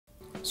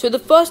So the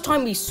first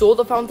time we saw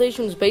the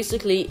Foundation was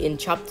basically in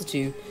Chapter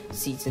 2,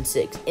 Season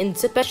 6,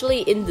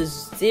 especially in the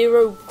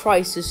Zero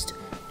Crisis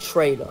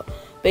trailer.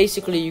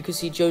 Basically, you can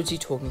see Josie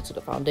talking to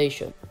the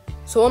Foundation.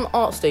 So on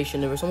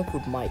ArtStation, there was someone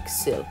called Mike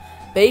Sill.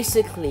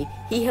 Basically,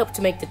 he helped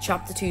to make the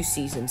Chapter 2,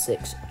 Season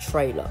 6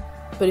 trailer.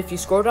 But if you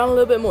scroll down a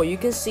little bit more, you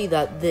can see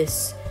that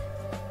this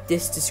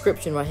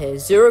description right here,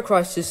 Zero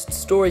Crisis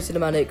Story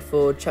Cinematic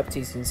for Chapter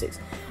 2, Season 6.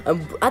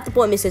 And at the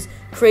bottom it says,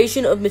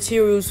 creation of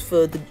materials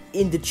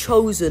in the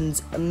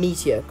Chosen's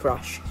meteor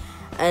crash.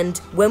 And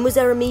when was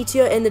there a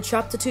meteor in the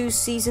Chapter 2,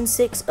 Season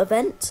 6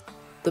 event?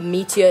 The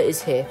meteor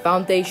is here.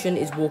 Foundation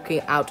is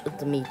walking out of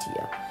the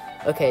meteor.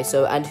 Okay,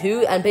 so,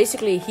 and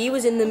basically he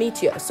was in the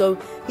meteor, so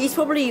he's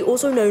probably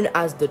also known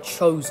as the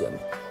Chosen.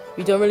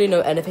 We don't really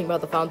know anything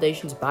about the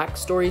Foundation's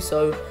backstory,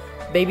 so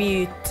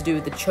maybe to do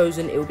with the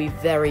Chosen, it will be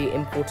very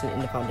important in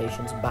the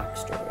Foundation's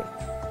backstory.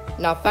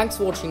 Now, thanks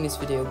for watching this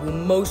video. We'll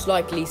most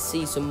likely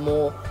see some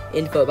more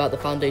info about the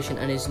Foundation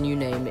and his new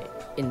name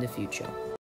in the future.